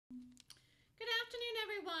afternoon,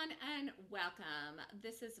 everyone, and welcome.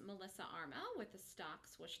 This is Melissa Armo with the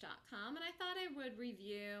StockSwoosh.com, and I thought I would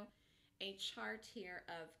review a chart here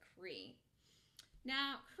of Cree.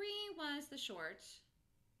 Now, Cree was the short,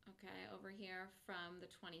 okay, over here from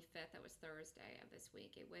the 25th. That was Thursday of this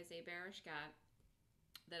week. It was a bearish gap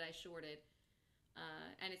that I shorted,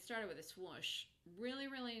 and it started with a swoosh.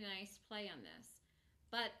 Really, really nice play on this.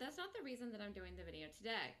 But that's not the reason that I'm doing the video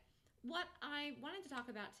today. What I wanted to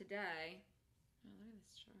talk about today, oh, look at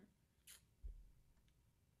this chart.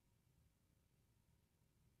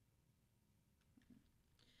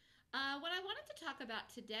 What I wanted to talk about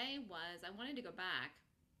today was I wanted to go back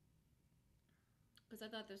because I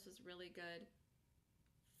thought this was really good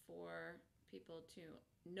for people to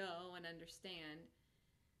know and understand.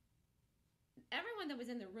 Everyone that was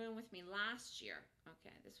in the room with me last year,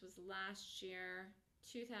 okay, this was last year,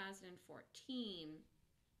 2014.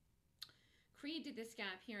 Cree did this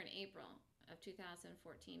gap here in April of 2014,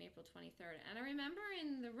 April 23rd. And I remember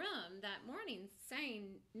in the room that morning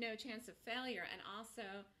saying no chance of failure, and also,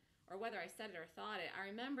 or whether I said it or thought it, I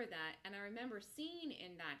remember that. And I remember seeing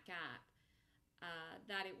in that gap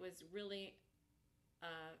that it was really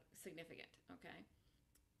significant, okay?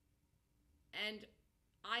 And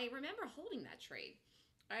I remember holding that trade.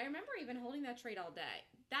 I remember even holding that trade all day.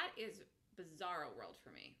 That is bizarro world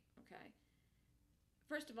for me, okay?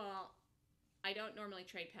 First of all, I don't normally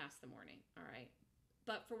trade past the morning, all right?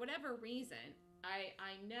 But for whatever reason,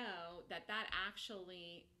 I know that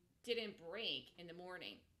actually didn't break in the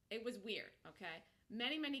morning. It was weird, okay?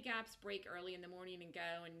 Many gaps break early in the morning and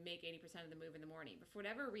go and make 80% of the move in the morning. But for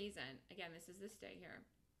whatever reason, again, this is this day here,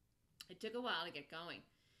 it took a while to get going.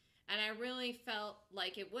 And I really felt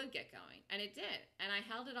like it would get going, and it did. And I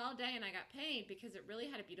held it all day, and I got paid because it really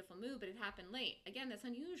had a beautiful move, but it happened late. Again, that's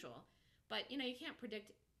unusual. But, you know, you can't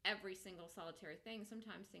predict every single solitary thing.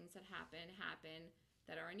 Sometimes things that happen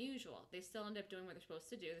that are unusual. They still end up doing what they're supposed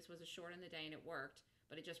to do. This was a short in the day, and it worked,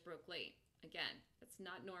 but it just broke late. Again, that's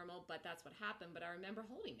not normal, but that's what happened. But I remember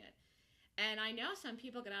holding it. And I know some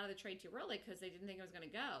people got out of the trade too early because they didn't think it was going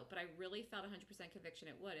to go, but I really felt 100% conviction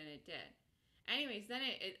it would, and it did. Anyways, then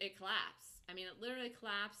it collapsed. I mean, it literally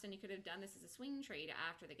collapsed, and you could have done this as a swing trade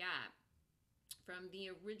after the gap. From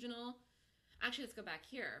the original, actually, let's go back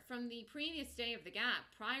here. From the previous day of the gap,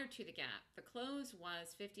 prior to the gap, the close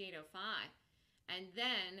was 58.05. And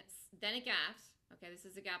then it gapped. Okay, this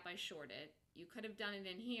is a gap I shorted. You could have done it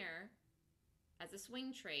in here as a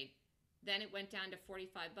swing trade. Then it went down to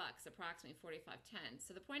 45 bucks, approximately 45.10.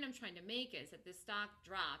 So the point I'm trying to make is that this stock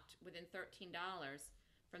dropped within $13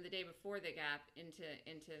 from the day before the gap into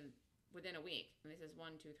within a week. And this is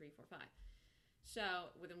 1, 2, 3, 4, 5. So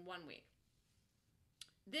within 1 week.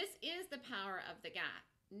 This is the power of the gap.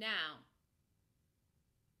 Now,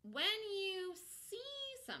 when you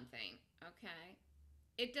see something, okay,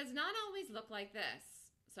 it does not always look like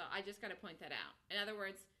this. So I just got to point that out. In other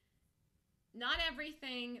words, not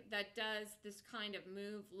everything that does this kind of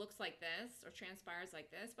move looks like this or transpires like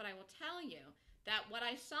this, but I will tell you that what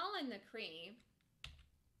I saw in the Cree,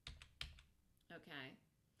 okay,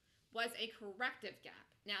 was a corrective gap.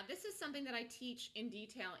 Now, this is something that I teach in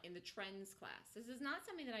detail in the trends class. This is not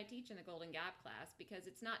something that I teach in the golden gap class because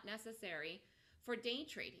it's not necessary for day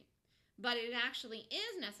trading. But it actually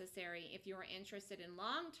is necessary if you are interested in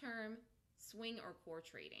long-term swing or core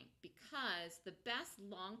trading, because the best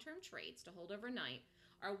long-term trades to hold overnight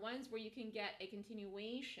are ones where you can get a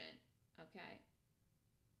continuation, okay?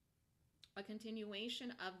 A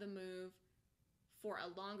continuation of the move for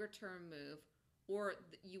a longer-term move, or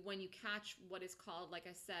when you catch what is called, like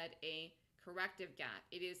I said, a corrective gap.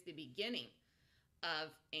 It is the beginning of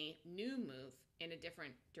a new move in a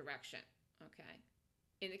different direction, okay?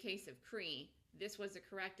 In the case of Cree, this was a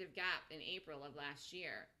corrective gap in April of last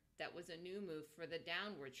year. That was a new move for the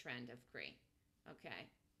downward trend of Cree, okay?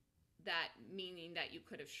 That meaning that you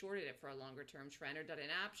could have shorted it for a longer-term trend or done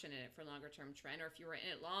an option in it for a longer-term trend, or if you were in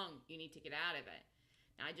it long, you need to get out of it.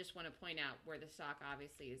 Now, I just want to point out where the stock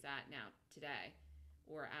obviously is at now today,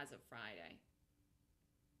 or as of Friday.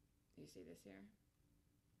 Do you see this here?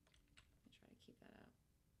 Let me try to keep that up.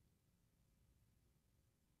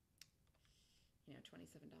 You know,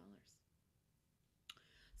 $27.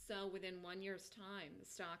 So within 1 year's time, the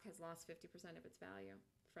stock has lost 50% of its value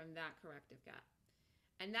from that corrective gap.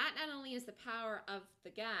 And that not only is the power of the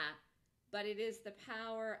gap, but it is the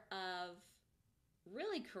power of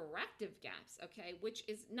really corrective gaps, okay, which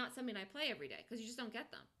is not something I play every day because you just don't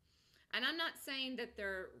get them. And I'm not saying that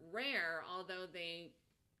they're rare, although they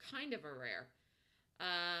kind of are rare,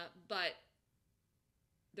 but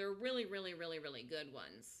they're really good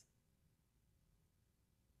ones.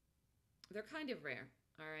 They're kind of rare,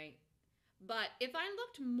 all right? But if I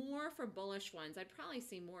looked more for bullish ones, I'd probably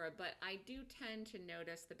see more, but I do tend to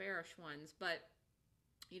notice the bearish ones. But,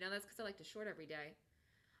 that's because I like to short every day.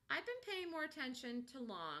 I've been paying more attention to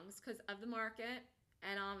longs because of the market,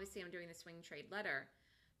 and obviously I'm doing the swing trade letter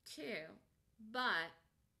too. But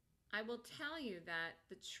I will tell you that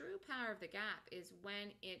the true power of the gap is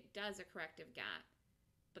when it does a corrective gap.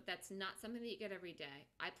 But that's not something that you get every day.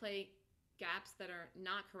 I play gaps that are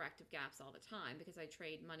not corrective gaps all the time because I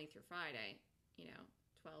trade Monday through Friday,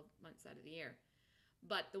 12 months out of the year.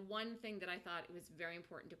 But the one thing that I thought it was very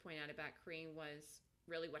important to point out about Cree was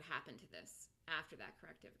really what happened to this after that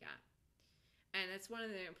corrective gap. And that's one of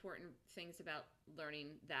the important things about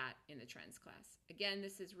learning that in the trends class. Again,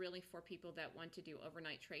 this is really for people that want to do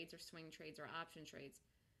overnight trades or swing trades or option trades.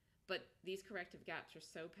 But these corrective gaps are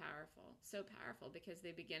so powerful because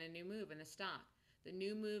they begin a new move in the stock. The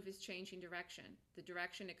new move is changing direction. The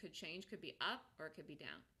direction it could change could be up or it could be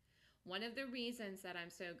down. One of the reasons that I'm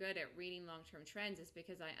so good at reading long-term trends is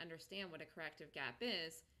because I understand what a corrective gap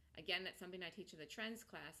is. Again, that's something I teach in the trends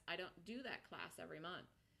class. I don't do that class every month.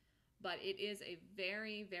 But it is a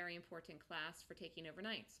very, very important class for taking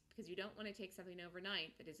overnights because you don't want to take something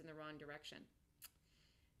overnight that is in the wrong direction.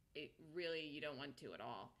 You don't want to at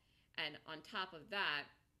all. And on top of that,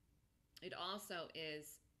 it also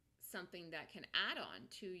is something that can add on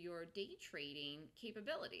to your day trading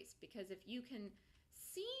capabilities, because if you can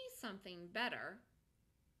see something better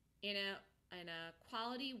in a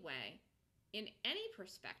quality way in any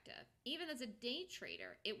perspective, even as a day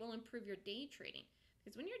trader, it will improve your day trading.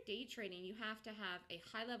 Because when you're day trading, you have to have a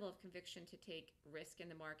high level of conviction to take risk in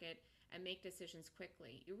the market and make decisions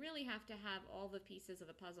quickly. You really have to have all the pieces of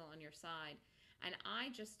the puzzle on your side. And I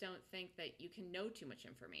just don't think that you can know too much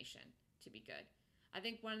information to be good. I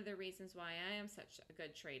think one of the reasons why I am such a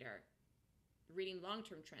good trader, reading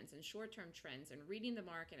long-term trends and short-term trends and reading the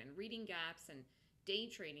market and reading gaps and day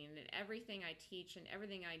trading and everything I teach and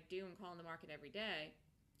everything I do and call in the market every day,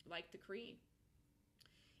 like the Cree,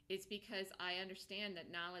 it's because I understand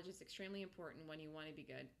that knowledge is extremely important when you want to be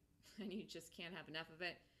good, and you just can't have enough of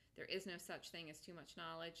it. There is no such thing as too much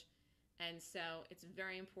knowledge. And so it's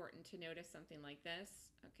very important to notice something like this,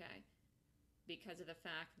 okay, because of the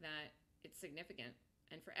fact that it's significant.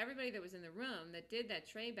 And for everybody that was in the room that did that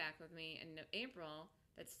trade back with me in April,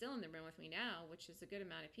 that's still in the room with me now, which is a good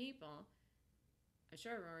amount of people, I'm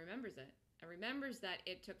sure everyone remembers it. And remembers that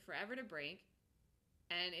it took forever to break,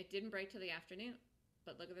 and it didn't break till the afternoon.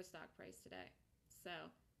 But look at the stock price today. So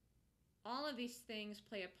all of these things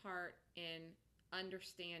play a part in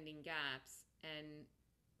understanding gaps and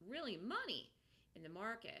really money in the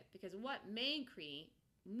market, because what made Cree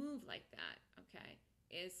move like that, okay,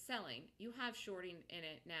 is selling. You have shorting in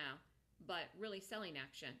it now, but really selling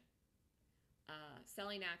action.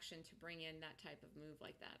 Selling action to bring in that type of move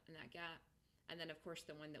like that and that gap. And then, of course,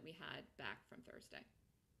 the one that we had back from Thursday,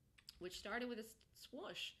 which started with a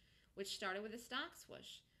swoosh, which started with a stock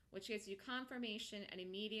swoosh, which gives you confirmation and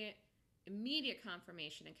immediate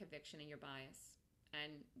confirmation and conviction in your bias.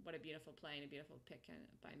 And what a beautiful play and a beautiful pick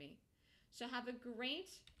by me. So have a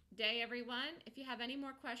great day, everyone. If you have any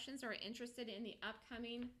more questions or are interested in the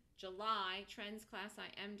upcoming July trends class, I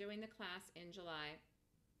am doing the class in July.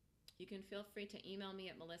 You can feel free to email me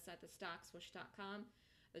at melissa@thestockswoosh.com.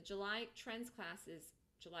 The July trends class is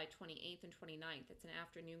July 28th and 29th. It's an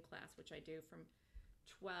afternoon class, which I do from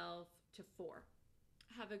 12 to 4.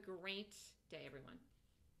 Have a great day, everyone.